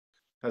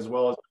as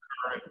well as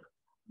current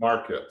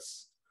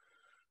markets.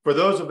 For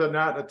those who have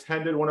not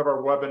attended one of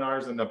our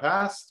webinars in the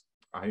past,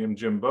 I am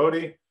Jim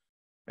Bode,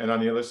 and on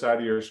the other side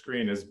of your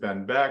screen is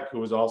Ben Beck,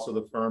 who is also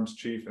the firm's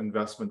Chief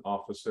Investment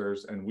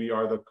Officers, and we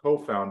are the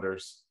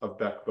co-founders of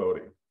Beck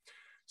Bode.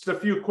 Just a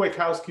few quick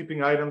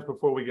housekeeping items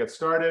before we get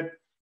started.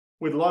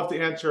 We'd love to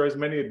answer as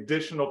many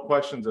additional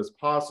questions as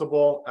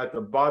possible. At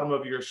the bottom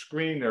of your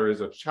screen, there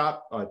is a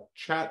chat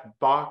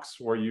box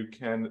where you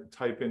can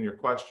type in your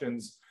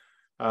questions.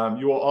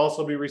 You will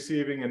also be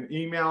receiving an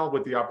email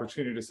with the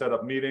opportunity to set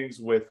up meetings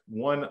with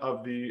one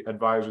of the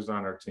advisors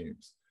on our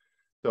teams.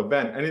 So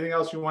Ben, anything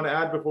else you want to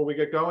add before we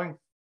get going?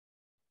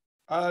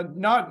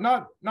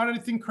 Not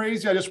anything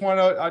crazy. I just want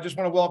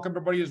to welcome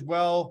everybody as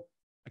well.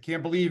 I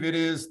can't believe it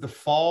is the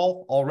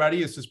fall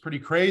already. This is pretty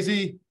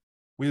crazy.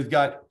 We've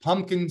got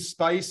pumpkin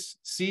spice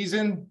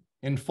season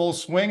in full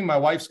swing. My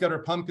wife's got her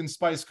pumpkin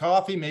spice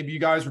coffee. Maybe you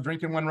guys are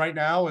drinking one right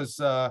now as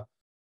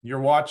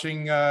you're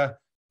watching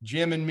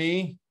Jim and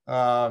me.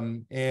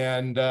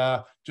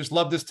 Just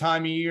love this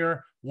time of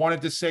year.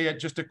 Wanted to say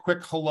just a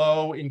quick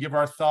hello and give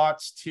our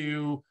thoughts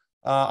to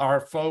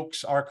our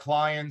folks, our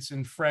clients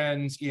and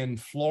friends in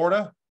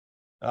Florida.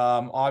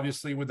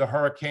 Obviously with the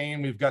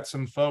hurricane, we've got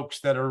some folks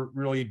that are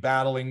really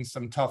battling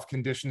some tough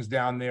conditions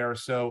down there.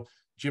 So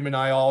Jim and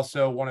I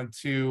also wanted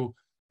to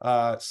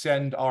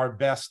send our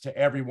best to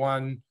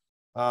everyone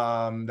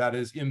that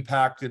is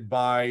impacted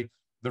by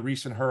the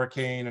recent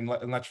hurricane and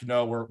let you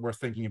know we're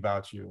thinking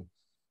about you.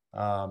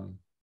 Want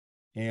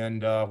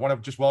to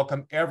just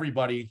welcome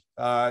everybody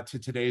to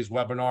today's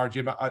webinar.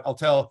 Jim, I'll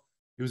tell,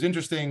 it was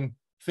interesting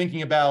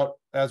thinking about,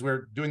 as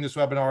we're doing this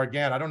webinar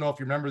again, I don't know if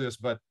you remember this,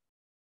 but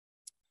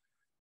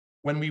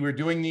when we were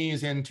doing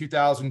these in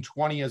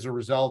 2020 as a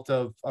result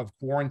of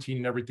quarantine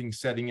and everything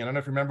setting in, I don't know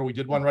if you remember, we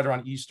did one right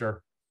around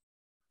Easter.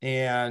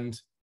 And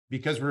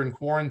because we're in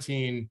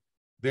quarantine,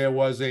 there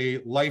was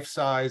a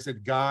life-size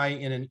guy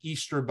in an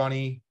Easter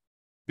bunny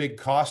big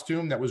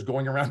costume that was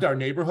going around our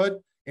neighborhood.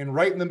 And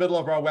right in the middle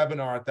of our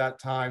webinar at that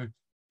time,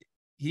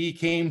 he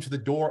came to the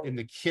door and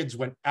the kids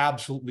went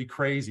absolutely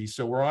crazy.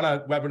 So we're on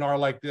a webinar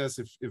like this.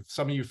 If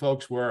some of you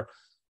folks were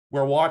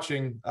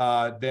watching,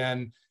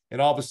 then it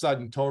all of a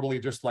sudden totally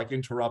just like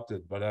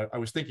interrupted. But I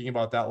was thinking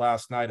about that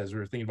last night as we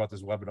were thinking about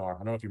this webinar. I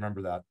don't know if you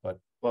remember that, but.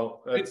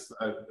 Well, that's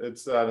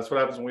what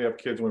happens when we have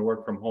kids when we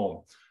work from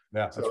home.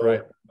 Yeah, that's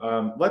right.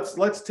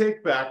 Let's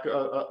take back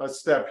a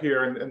step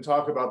here and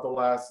talk about the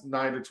last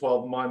 9 to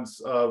 12 months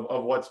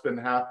of what's been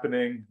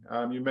happening.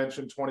 You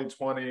mentioned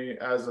 2020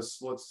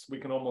 as we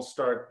can almost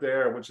start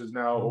there, which is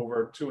now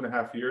over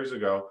 2.5 years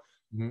ago.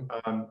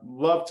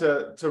 Love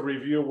to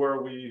review where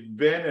we've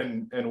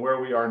been and where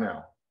we are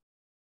now.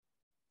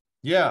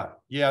 Yeah,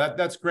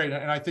 that's great.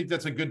 And I think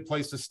that's a good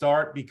place to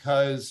start,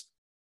 because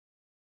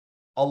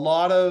a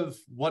lot of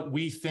what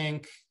we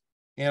think,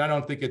 and I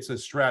don't think it's a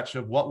stretch,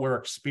 of what we're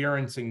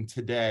experiencing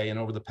today and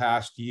over the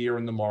past year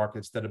in the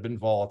markets that have been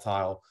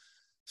volatile,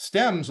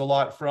 stems a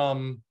lot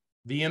from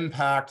the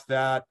impact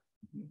that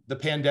the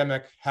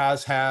pandemic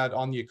has had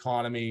on the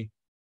economy,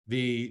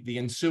 the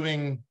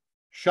ensuing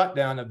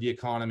shutdown of the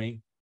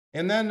economy,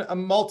 and then a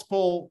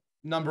multiple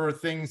number of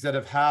things that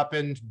have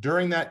happened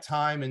during that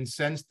time and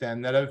since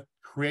then that have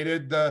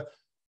created the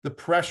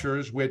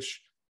pressures which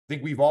I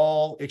think we've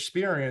all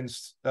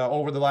experienced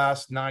over the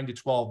last 9 to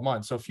 12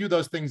 months. So a few of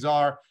those things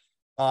are,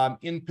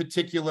 in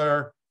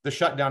particular, the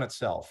shutdown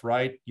itself,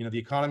 right? You know, the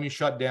economy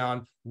shut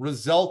down,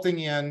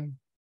 resulting in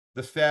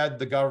the Fed,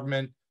 the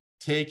government,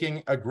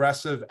 taking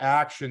aggressive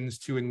actions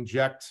to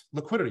inject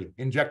liquidity,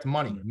 inject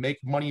money, make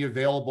money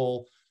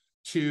available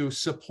to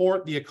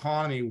support the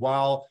economy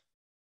while,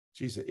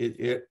 geez,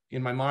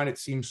 in my mind, it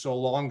seems so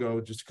long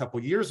ago, just a couple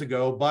of years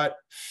ago, but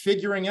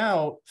figuring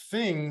out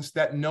things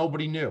that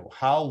nobody knew.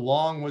 How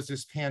long was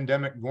this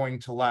pandemic going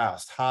to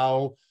last?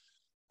 How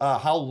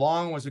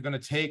long was it going to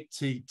take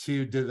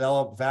to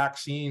develop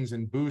vaccines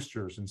and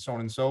boosters and so on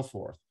and so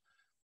forth?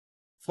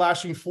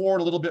 Flashing forward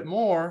a little bit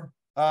more,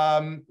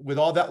 with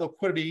all that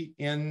liquidity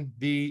in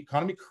the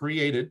economy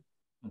created,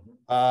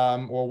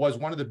 or was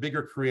one of the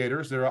bigger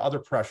creators, there are other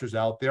pressures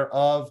out there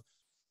of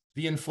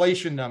the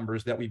inflation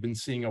numbers that we've been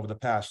seeing over the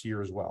past year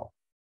as well.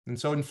 And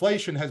so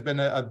inflation has been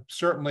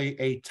certainly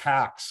a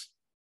tax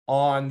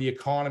on the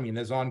economy and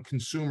is on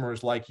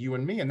consumers like you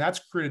and me. And that's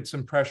created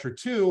some pressure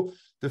too.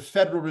 The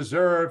Federal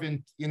Reserve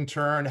in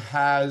turn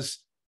has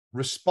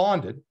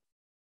responded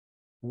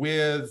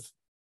with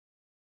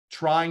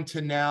trying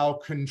to now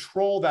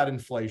control that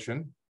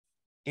inflation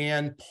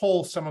and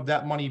pull some of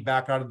that money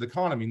back out of the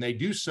economy. And they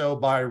do so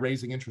by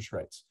raising interest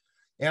rates.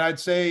 And I'd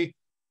say,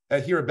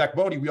 here at Beck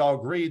Bode, we all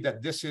agree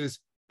that this is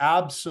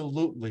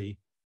absolutely,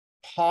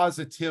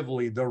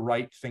 positively the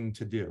right thing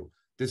to do.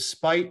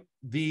 Despite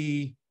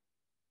the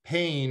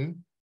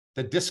pain,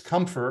 the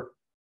discomfort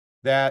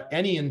that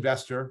any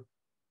investor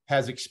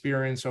has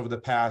experienced over the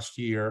past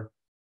year,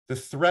 the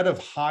threat of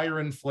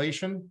higher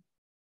inflation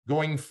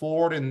going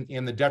forward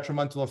and the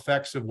detrimental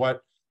effects of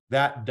what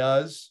that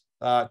does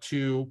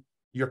to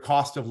your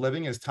cost of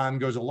living as time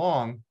goes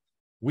along,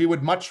 we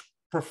would much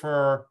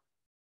prefer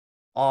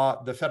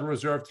the Federal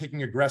Reserve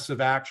taking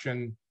aggressive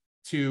action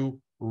to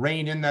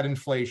rein in that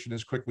inflation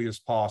as quickly as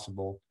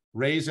possible,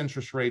 raise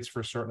interest rates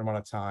for a certain amount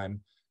of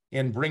time,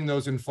 and bring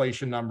those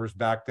inflation numbers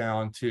back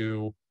down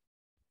to,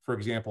 for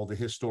example, the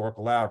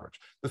historical average.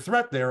 The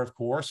threat there, of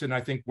course, and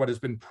I think what has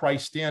been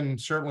priced in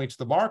certainly to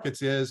the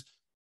markets, is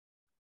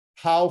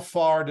how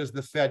far does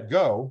the Fed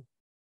go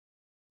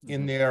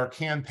in their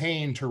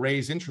campaign to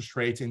raise interest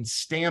rates and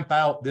stamp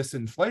out this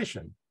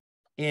inflation?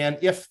 And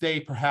if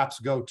they perhaps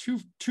go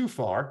too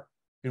far,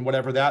 and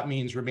whatever that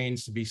means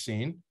remains to be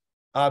seen,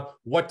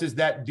 what does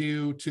that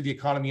do to the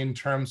economy in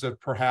terms of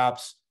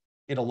perhaps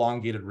an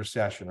elongated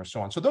recession or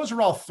so on? So those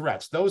are all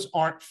threats. Those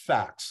aren't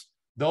facts.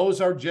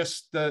 Those are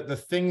just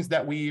the things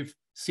that we've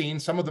seen.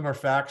 Some of them are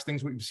facts,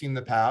 things we've seen in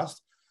the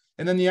past.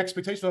 And then the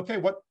expectation, okay,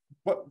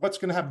 what's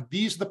going to happen?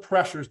 These are the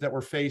pressures that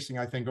we're facing,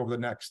 I think, over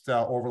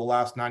the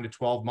last 9 to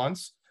 12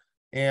 months.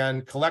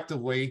 And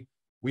collectively,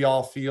 we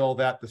all feel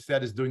that the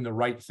Fed is doing the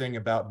right thing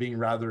about being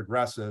rather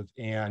aggressive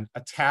and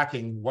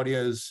attacking what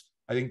is,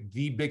 I think,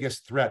 the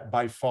biggest threat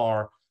by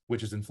far,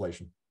 which is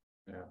inflation.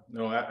 Yeah,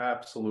 no,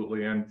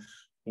 absolutely. And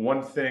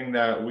one thing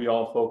that we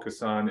all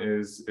focus on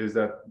is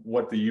that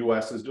what the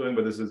US is doing,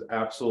 but this is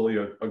absolutely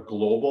a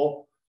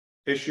global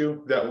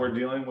issue that we're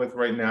dealing with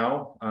right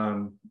now.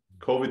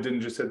 COVID didn't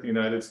just hit the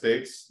United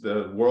States.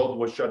 The world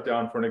was shut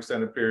down for an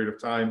extended period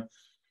of time.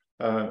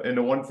 And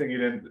the one thing you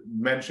didn't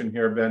mention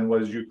here, Ben,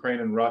 was Ukraine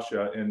and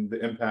Russia and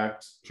the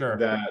impact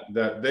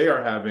that they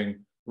are having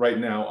right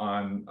now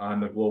on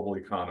the global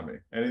economy.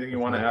 Anything you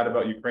want to add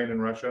about Ukraine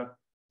and Russia?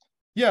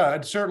 Yeah,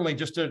 and certainly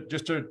just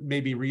to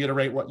maybe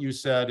reiterate what you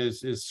said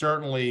is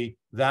certainly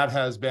that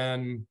has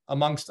been,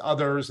 amongst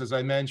others, as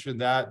I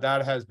mentioned, that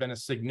has been a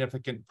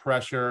significant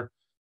pressure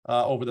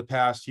over the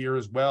past year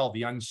as well.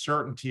 The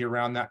uncertainty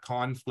around that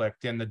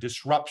conflict and the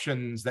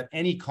disruptions that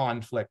any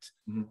conflict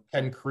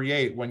can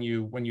create when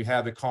you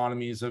have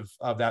economies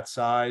of that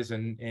size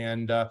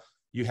and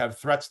you have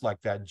threats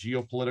like that,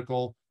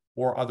 geopolitical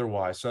or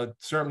otherwise. So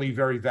certainly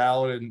very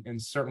valid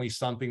and certainly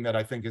something that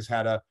I think has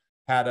had an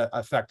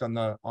effect on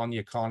the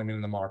economy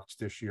and the markets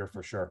this year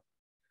for sure.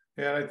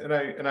 Yeah,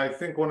 and I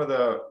think one of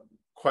the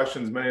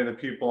questions many of the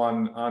people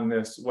on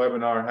this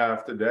webinar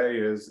have today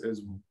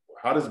is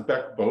how does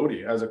Beck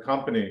Bode as a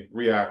company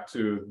react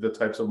to the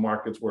types of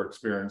markets we're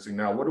experiencing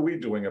now? What are we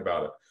doing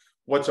about it?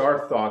 What's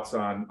our thoughts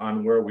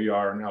on where we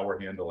are and how we're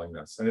handling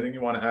this? Anything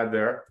you want to add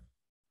there?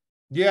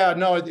 Yeah,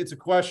 no, it's a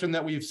question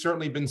that we've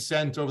certainly been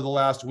sent over the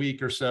last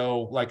week or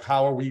so, like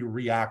how are we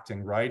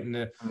reacting, right? And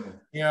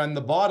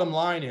the bottom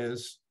line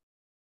is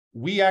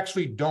we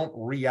actually don't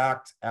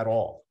react at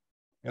all.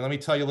 And let me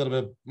tell you a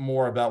little bit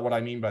more about what I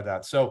mean by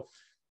that. So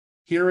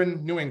here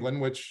in New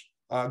England, which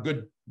a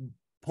good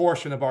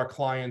portion of our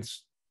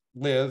clients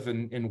live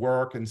and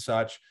work and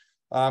such,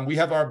 we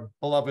have our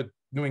beloved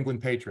New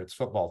England Patriots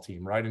football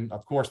team, right? And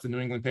of course, the New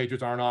England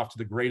Patriots aren't off to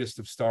the greatest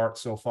of starts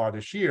so far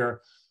this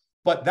year.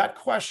 But that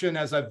question,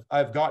 as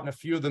I've gotten a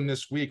few of them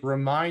this week,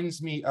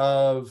 reminds me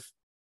of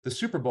the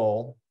Super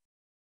Bowl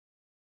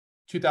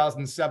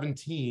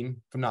 2017,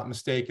 if I'm not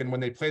mistaken,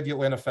 when they played the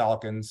Atlanta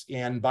Falcons.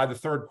 And by the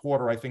third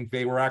quarter, I think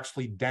they were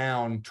actually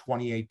down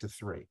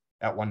 28-3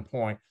 at one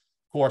point.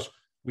 Of course,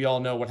 we all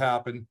know what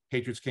happened.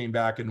 Patriots came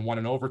back and won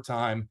in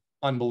overtime.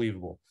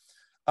 Unbelievable.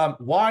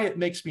 Why it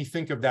makes me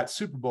think of that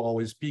Super Bowl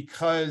is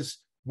because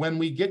when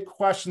we get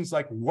questions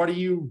like, what are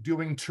you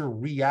doing to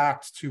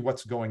react to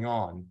what's going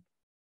on?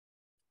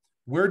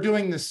 We're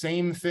doing the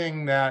same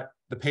thing that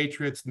the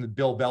Patriots and the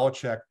Bill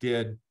Belichick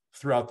did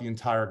throughout the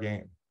entire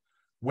game.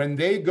 When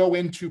they go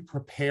into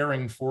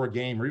preparing for a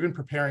game or even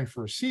preparing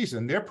for a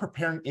season, they're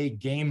preparing a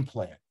game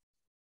plan.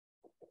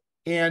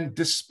 And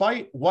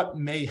despite what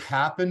may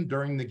happen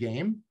during the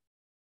game,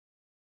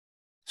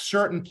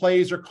 certain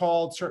plays are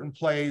called, certain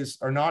plays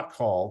are not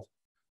called,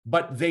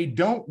 but they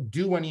don't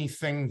do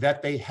anything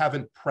that they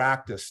haven't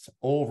practiced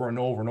over and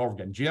over and over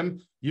again.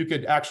 Jim, you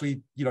could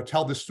actually,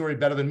 tell this story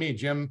better than me.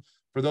 Jim,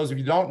 for those of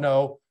you who don't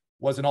know,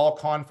 was an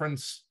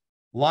all-conference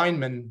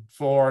lineman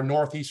for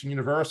Northeastern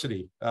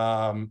University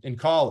in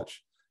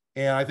college.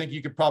 And I think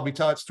you could probably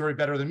tell that story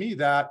better than me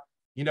that,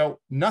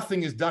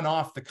 nothing is done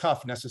off the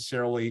cuff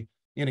necessarily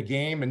in a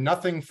game, and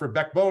nothing for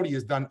Beck Bode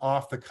is done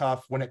off the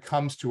cuff when it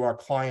comes to our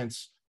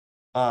clients'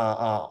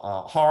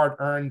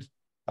 hard-earned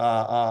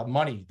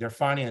money, their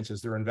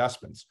finances, their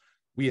investments.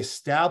 We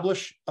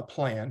establish a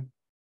plan,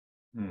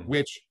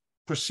 which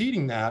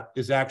preceding that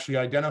is actually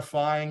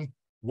identifying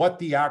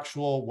what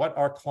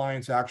our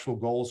clients' actual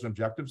goals and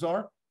objectives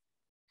are.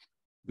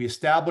 We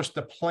establish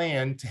the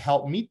plan to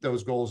help meet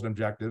those goals and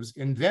objectives,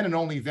 and then and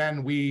only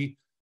then we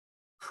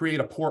create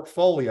a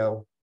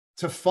portfolio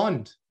to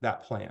fund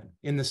that plan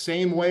in the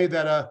same way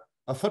that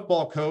a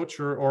football coach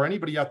or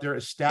anybody out there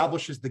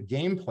establishes the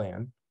game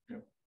plan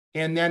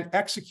and then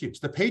executes.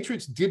 The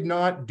Patriots did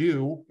not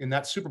do, in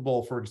that Super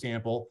Bowl, for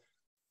example,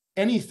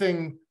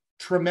 anything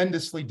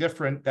tremendously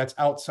different that's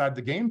outside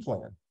the game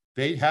plan.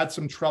 They had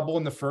some trouble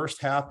in the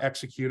first half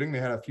executing. They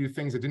had a few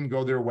things that didn't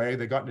go their way.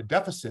 They got in a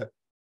deficit.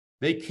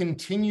 They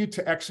continued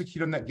to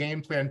execute on that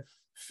game plan.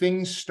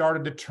 Things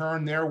started to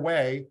turn their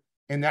way.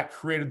 And that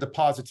created the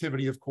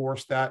positivity, of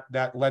course,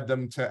 that led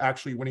them to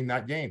actually winning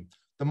that game.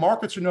 The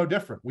markets are no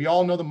different. We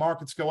all know the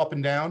markets go up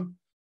and down.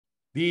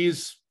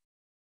 These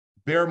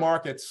bear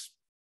markets,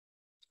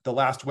 the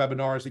last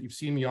webinars that you've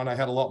seen me on, I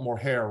had a lot more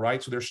hair,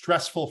 right? So they're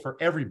stressful for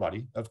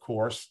everybody, of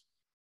course,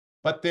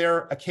 but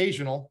they're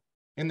occasional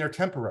and they're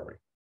temporary.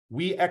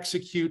 We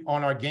execute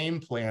on our game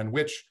plan,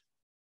 which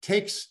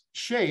takes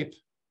shape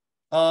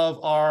of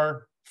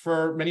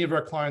for many of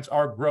our clients,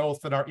 our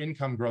growth and our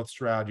income growth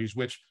strategies,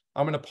 which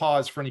I'm going to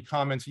pause for any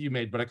comments you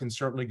made, but I can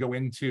certainly go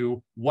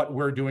into what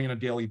we're doing on a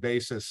daily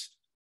basis,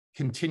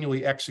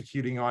 continually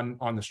executing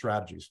on the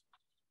strategies.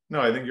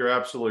 No, I think you're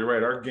absolutely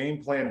right. Our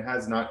game plan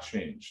has not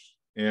changed.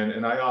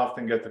 And I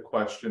often get the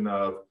question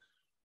of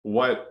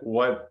what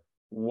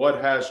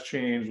has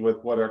changed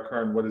with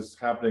what is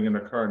happening in the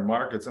current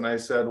markets. And I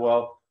said,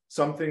 well,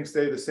 some things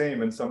stay the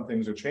same and some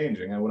things are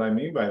changing. And what I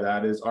mean by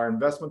that is our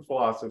investment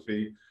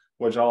philosophy,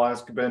 which I'll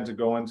ask Ben to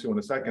go into in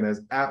a second,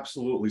 has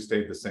absolutely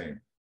stayed the same.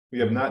 We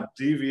have not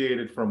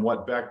deviated from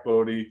what Beck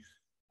Bode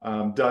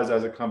does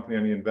as a company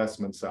on the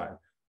investment side.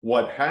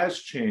 What has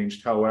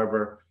changed,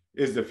 however,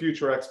 is the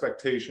future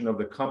expectation of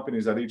the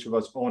companies that each of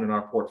us own in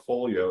our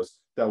portfolios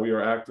that we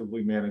are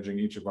actively managing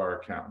each of our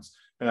accounts.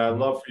 And I'd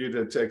love for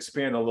you to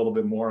expand a little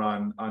bit more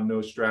on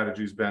those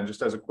strategies, Ben,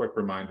 just as a quick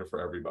reminder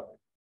for everybody.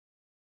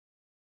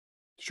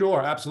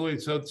 Sure, absolutely.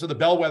 So the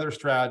bellwether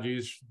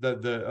strategies,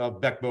 the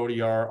Beck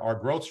Bode are our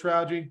growth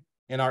strategy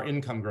and our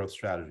income growth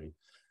strategy.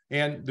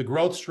 And the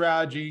growth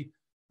strategy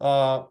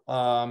at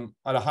a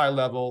high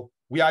level,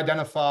 we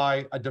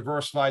identify a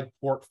diversified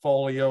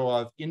portfolio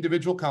of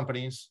individual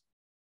companies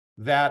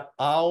that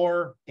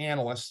our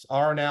analysts,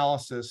 our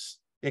analysis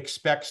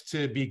expects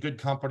to be good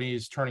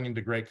companies turning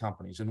into great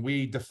companies. And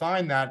we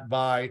define that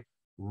by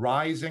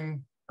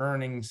rising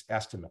earnings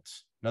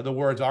estimates. In other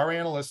words, our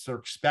analysts are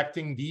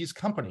expecting these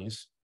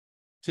companies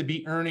to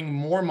be earning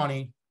more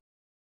money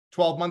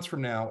 12 months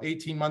from now,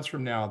 18 months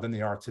from now than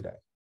they are today.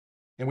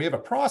 And we have a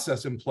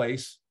process in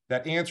place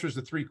that answers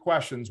the three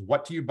questions: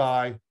 what do you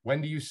buy?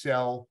 When do you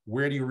sell?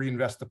 Where do you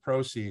reinvest the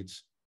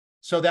proceeds?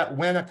 So that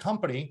when a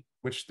company,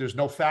 which there's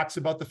no facts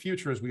about the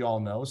future, as we all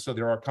know, so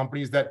there are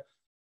companies that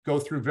go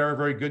through very,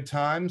 very good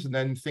times and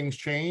then things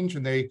change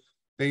and they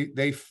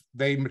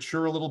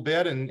mature a little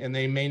bit and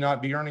they may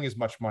not be earning as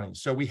much money.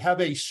 So we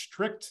have a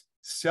strict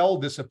sell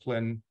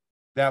discipline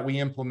that we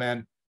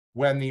implement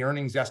when the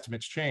earnings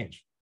estimates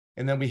change.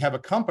 And then we have a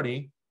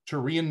company to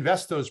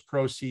reinvest those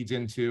proceeds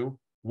into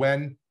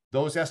when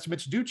those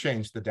estimates do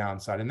change to the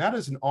downside. And that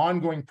is an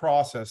ongoing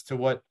process to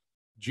what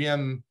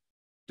Jim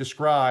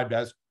described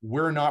as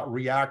we're not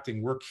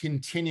reacting, we're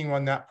continuing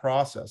on that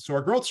process. So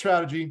our growth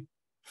strategy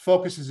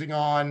focuses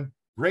on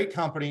great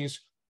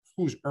companies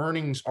whose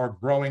earnings are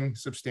growing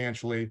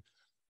substantially.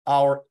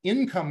 Our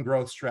income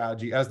growth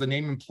strategy, as the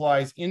name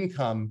implies,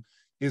 income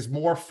is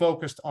more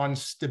focused on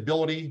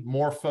stability,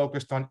 more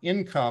focused on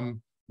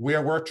income,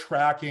 where we're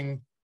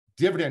tracking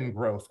dividend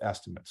growth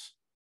estimates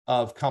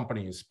of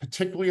companies,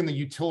 particularly in the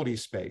utility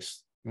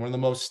space, one of the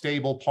most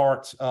stable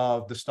parts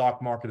of the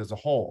stock market as a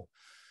whole.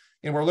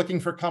 And we're looking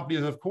for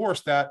companies, of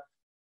course, that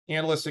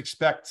analysts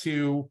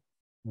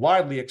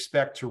widely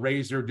expect to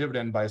raise their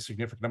dividend by a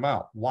significant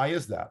amount. Why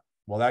is that?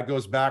 Well, that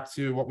goes back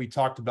to what we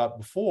talked about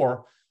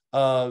before,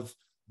 of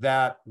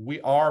that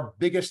our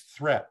biggest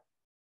threat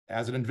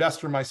as an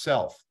investor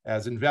myself,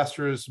 as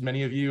investors,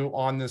 many of you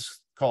on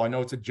this call, I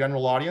know it's a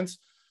general audience,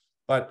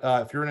 but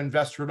if you're an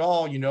investor at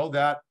all, you know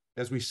that,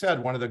 as we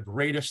said, one of the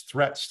greatest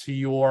threats to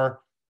your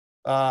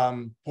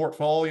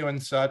portfolio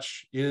and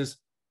such is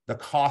the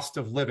cost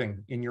of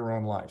living in your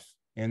own life.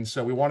 And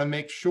so we want to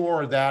make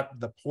sure that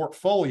the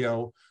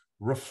portfolio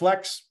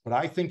reflects what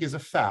I think is a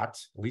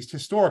fact, at least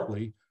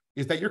historically,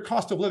 is that your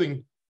cost of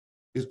living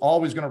is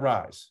always going to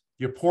rise.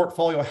 Your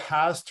portfolio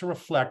has to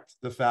reflect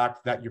the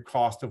fact that your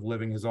cost of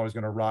living is always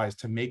going to rise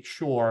to make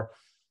sure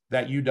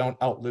that you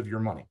don't outlive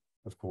your money,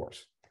 of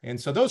course. And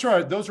so those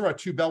are our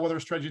two bellwether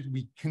strategies.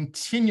 We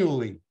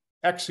continually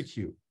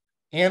execute.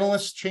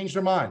 Analysts change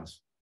their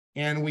minds,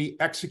 and we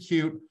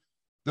execute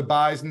the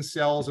buys and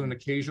sells on an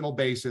occasional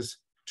basis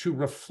to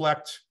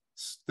reflect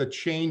the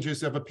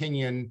changes of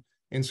opinion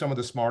in some of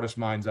the smartest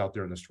minds out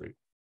there in the street.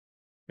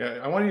 Yeah,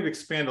 I want you to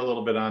expand a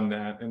little bit on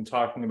that and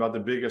talking about the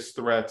biggest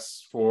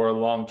threats for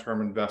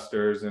long-term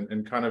investors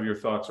and kind of your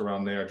thoughts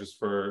around there, just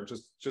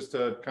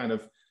to kind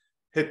of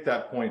hit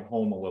that point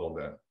home a little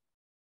bit.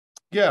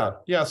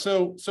 Yeah.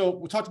 So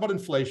we talked about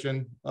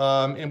inflation,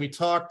 and we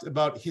talked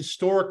about,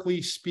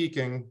 historically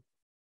speaking,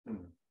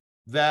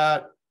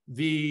 that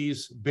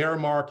these bear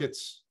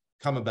markets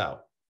come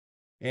about,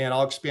 and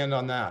I'll expand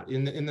on that.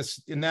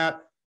 In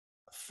that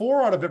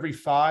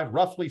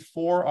roughly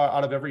four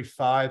out of every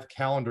five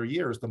calendar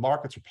years, the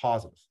markets are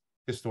positive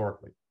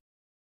historically.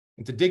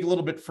 And to dig a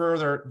little bit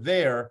further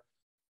there,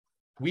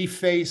 we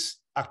face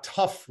a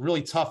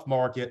really tough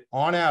market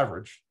on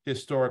average,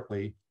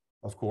 historically,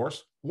 of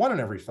course, 1 in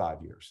every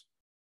 5 years.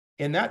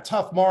 And that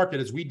tough market,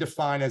 as we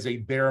define as a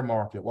bear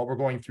market, what we're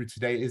going through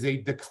today is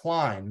a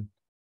decline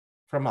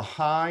from a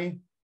high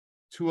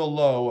to a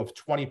low of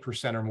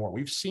 20% or more.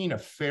 We've seen a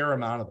fair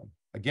amount of them.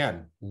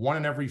 Again, 1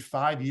 in every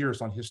 5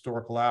 years on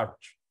historical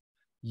average.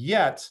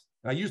 Yet,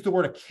 and I used the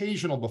word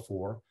occasional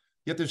before,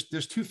 yet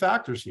there's 2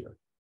 factors here.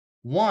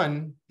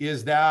 One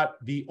is that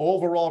the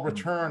overall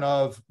return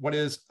of what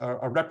is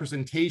a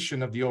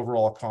representation of the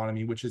overall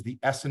economy, which is the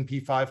S&P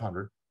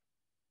 500,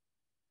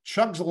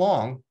 chugs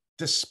along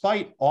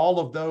despite all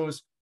of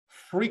those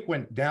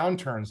frequent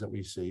downturns that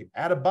we see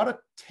at about a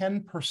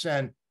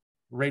 10%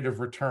 rate of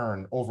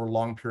return over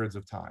long periods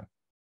of time.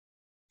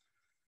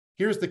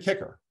 Here's the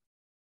kicker.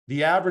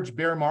 The average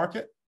bear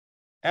market,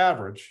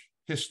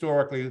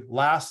 historically,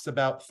 lasts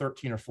about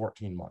 13 or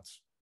 14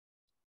 months.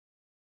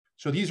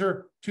 So these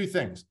are 2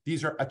 things.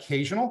 These are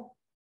occasional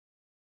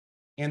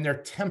and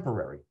they're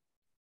temporary.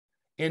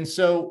 And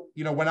so,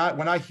 when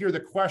I hear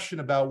the question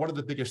about what are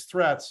the biggest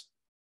threats,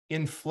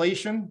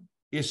 inflation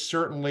is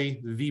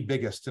certainly the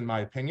biggest, in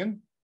my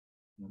opinion.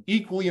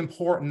 Equally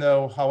important,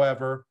 though,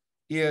 however,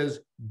 is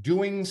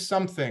doing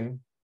something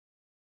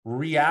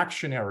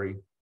reactionary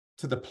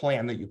to the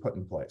plan that you put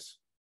in place.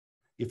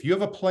 If you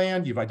have a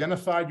plan, you've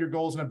identified your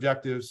goals and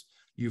objectives,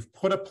 you've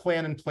put a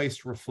plan in place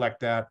to reflect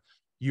that,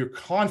 you're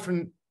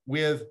confident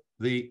with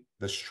the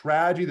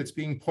strategy that's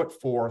being put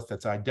forth,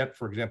 that's,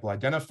 for example,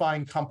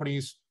 identifying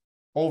companies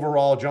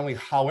overall, generally,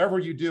 however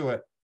you do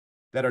it,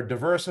 that are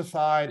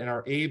diversified and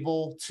are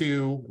able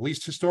to, at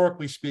least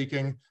historically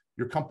speaking,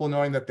 you're comfortable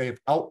knowing that they've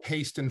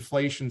outpaced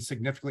inflation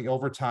significantly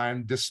over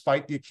time,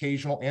 despite the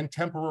occasional and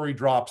temporary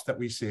drops that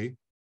we see,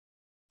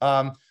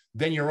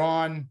 then you're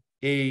on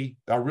a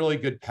really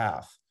good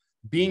path.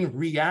 Being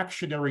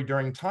reactionary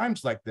during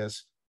times like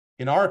this,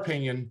 in our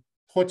opinion,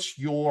 puts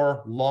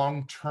your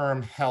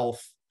long-term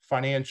health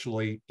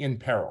financially in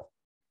peril,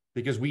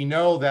 because we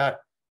know that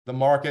the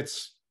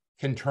markets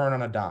can turn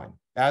on a dime,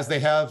 as they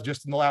have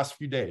just in the last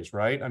few days,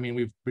 right? I mean,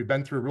 we've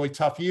been through a really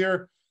tough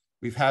year.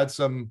 We've had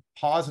some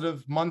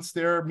positive months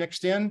there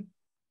mixed in.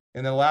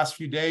 In the last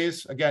few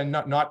days, again,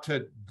 not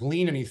to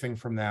glean anything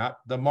from that,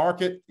 the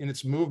market and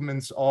its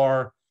movements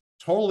are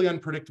totally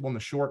unpredictable in the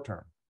short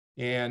term.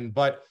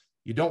 But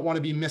you don't want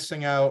to be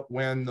missing out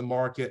when the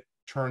market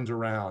turns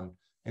around.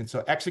 And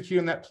so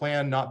executing that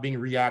plan, not being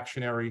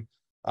reactionary,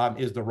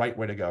 is the right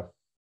way to go.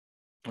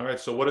 All right.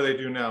 So what do they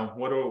do now?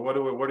 What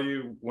do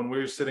you, when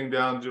we're sitting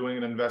down doing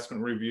an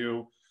investment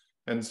review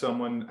and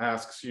someone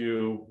asks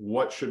you,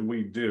 what should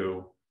we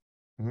do?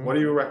 Mm-hmm. What are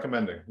you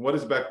recommending? What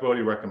is Beck Bode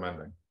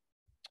recommending?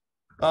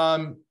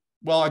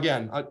 Well,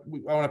 again, I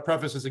want to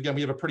preface this again.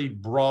 We have a pretty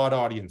broad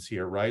audience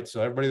here, right?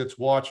 So everybody that's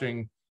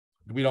watching,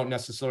 we don't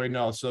necessarily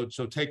know. So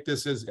take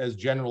this as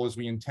general as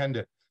we intend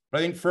it.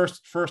 But I think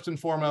first and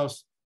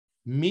foremost,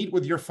 meet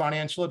with your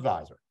financial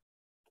advisor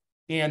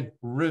and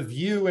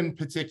review in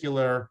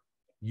particular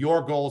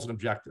your goals and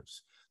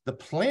objectives. The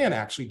plan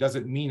actually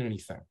doesn't mean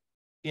anything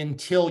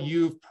until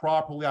you've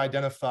properly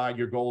identified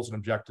your goals and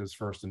objectives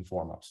first and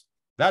foremost.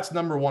 That's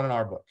number 1 in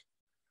our book.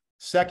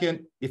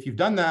 Second, if you've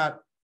done that,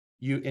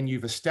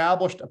 you've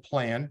established a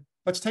plan,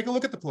 let's take a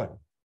look at the plan.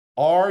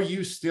 Are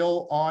you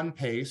still on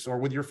pace, or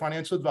with your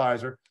financial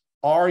advisor,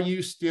 are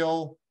you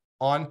still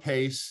on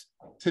pace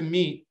to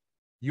meet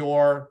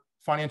your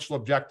financial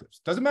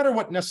objectives? Doesn't matter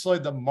what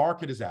necessarily the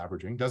market is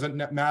averaging, doesn't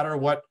matter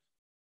what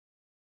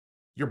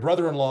your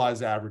brother-in-law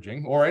is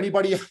averaging, or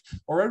anybody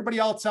or everybody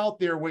else out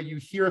there where you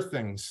hear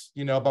things,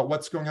 about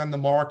what's going on in the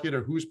market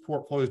or whose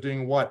portfolio is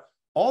doing what.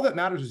 All that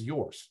matters is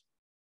yours,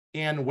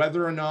 and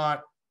whether or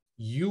not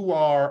you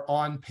are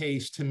on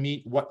pace to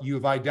meet what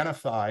you've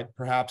identified,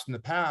 perhaps in the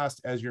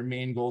past, as your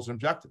main goals and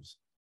objectives.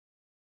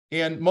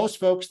 And most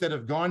folks that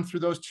have gone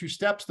through those 2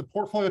 steps, the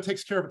portfolio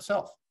takes care of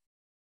itself.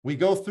 We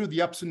go through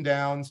the ups and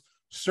downs.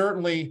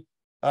 Certainly,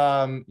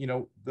 I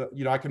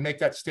can make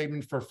that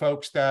statement for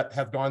folks that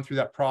have gone through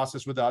that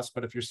process with us.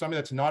 But if you're somebody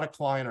that's not a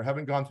client or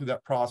haven't gone through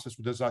that process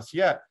with us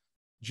yet,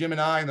 Jim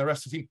and I and the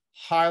rest of the team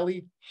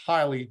highly,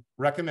 highly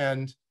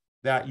recommend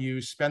that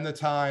you spend the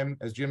time.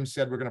 As Jim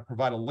said, we're going to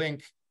provide a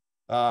link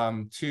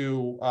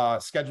to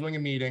scheduling a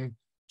meeting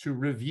to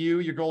review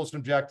your goals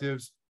and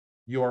objectives,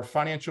 your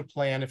financial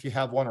plan if you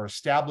have one, or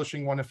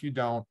establishing one if you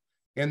don't,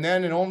 and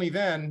then and only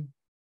then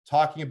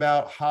talking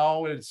about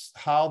how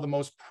the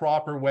most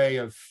proper way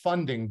of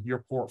funding your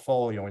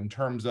portfolio in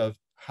terms of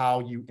how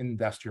you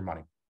invest your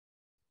money.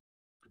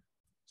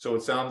 So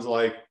it sounds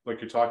like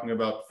you're talking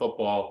about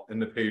football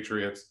and the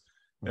Patriots.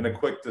 And a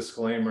quick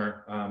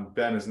disclaimer,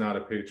 Ben is not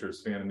a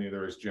Patriots fan, and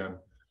neither is Jim.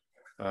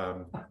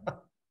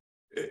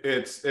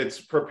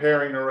 It's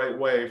preparing the right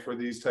way for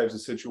these types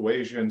of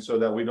situations so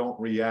that we don't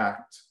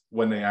react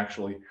when they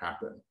actually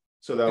happen,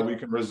 so that we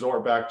can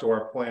resort back to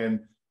our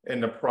plan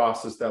and the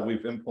process that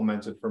we've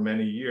implemented for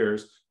many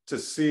years to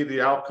see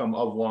the outcome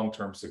of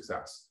long-term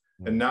success,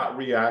 and not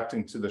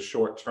reacting to the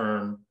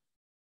short-term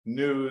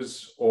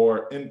news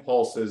or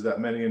impulses that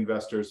many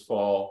investors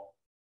fall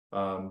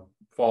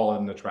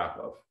in the trap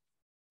of.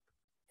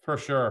 For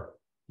sure.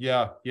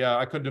 Yeah.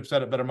 I couldn't have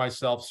said it better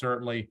myself,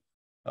 certainly.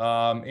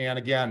 And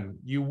again,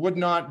 you would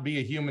not be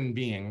a human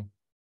being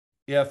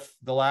if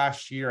the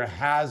last year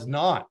has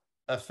not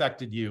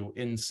affected you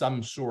in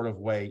some sort of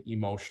way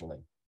emotionally.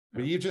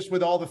 But you just,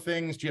 with all the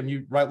things, Jim,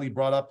 you rightly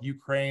brought up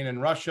Ukraine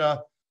and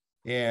Russia,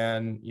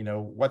 and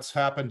what's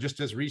happened just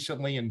as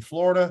recently in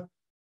Florida,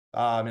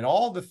 and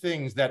all the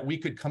things that we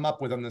could come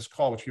up with on this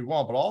call, which we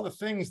won't, but all the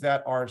things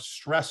that are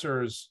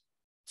stressors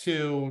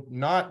to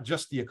not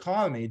just the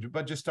economy,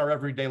 but just our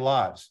everyday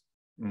lives.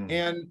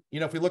 And,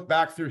 if we look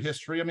back through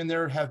history, I mean,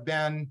 there have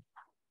been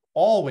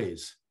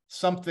always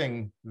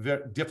something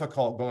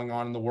difficult going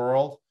on in the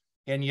world.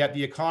 And yet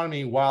the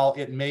economy, while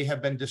it may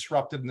have been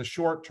disrupted in the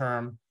short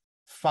term,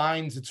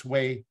 finds its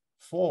way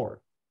forward.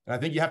 And I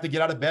think you have to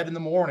get out of bed in the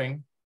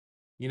morning,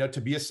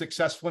 to be a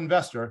successful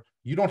investor.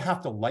 You don't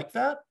have to like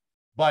that,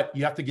 but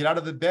you have to get out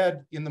of the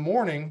bed in the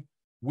morning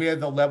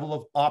with a level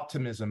of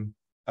optimism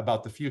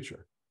about the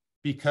future,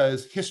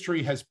 because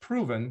history has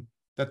proven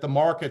that the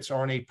markets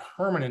are on a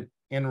permanent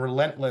and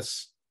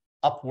relentless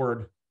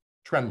upward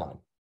trend line.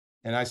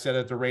 And I said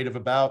at the rate of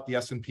about, the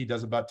S&P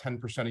does about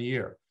 10% a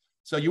year.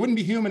 So you wouldn't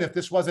be human if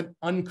this wasn't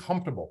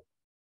uncomfortable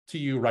to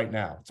you right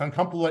now. It's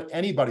uncomfortable to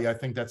anybody, I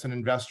think, that's an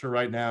investor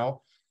right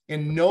now.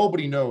 And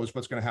nobody knows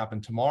what's going to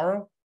happen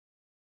tomorrow.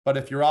 But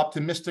if you're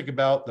optimistic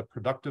about the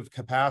productive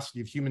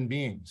capacity of human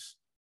beings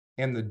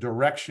and the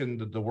direction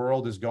that the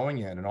world is going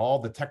in, and all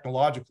the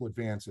technological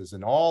advances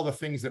and all the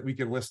things that we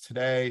could list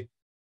today,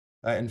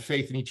 and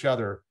faith in each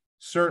other,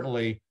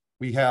 certainly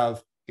we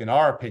have, in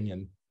our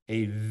opinion,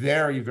 a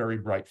very, very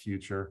bright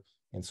future.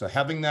 And so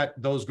having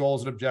those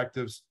goals and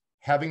objectives,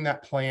 having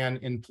that plan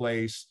in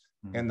place,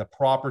 and the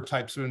proper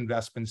types of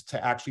investments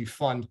to actually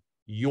fund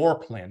your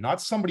plan,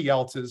 not somebody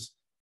else's,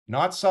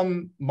 not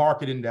some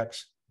market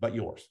index, but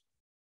yours.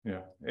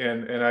 Yeah,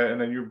 and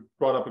then you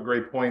brought up a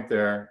great point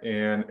there.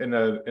 And in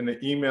the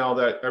email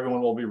that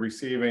everyone will be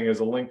receiving is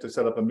a link to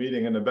set up a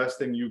meeting. And the best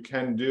thing you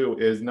can do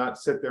is not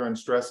sit there and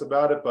stress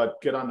about it,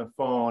 but get on the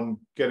phone,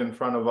 get in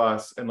front of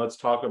us, and let's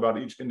talk about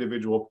each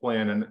individual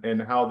plan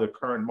and how the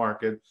current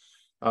market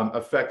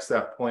affects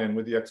that plan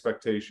with the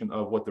expectation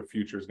of what the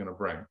future is going to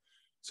bring.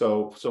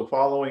 So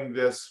following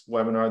this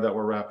webinar that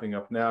we're wrapping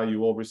up now, you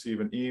will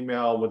receive an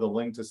email with a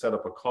link to set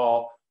up a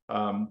call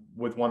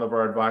with one of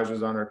our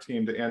advisors on our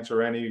team to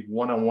answer any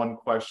one-on-one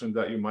questions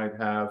that you might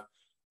have.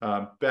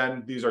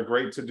 Ben, these are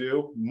great to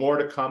do. More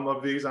to come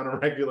of these on a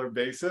regular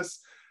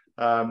basis.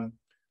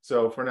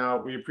 So for now,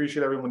 we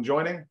appreciate everyone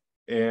joining,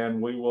 and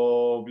we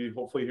will be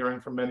hopefully hearing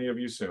from many of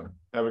you soon.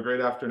 Have a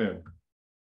great afternoon.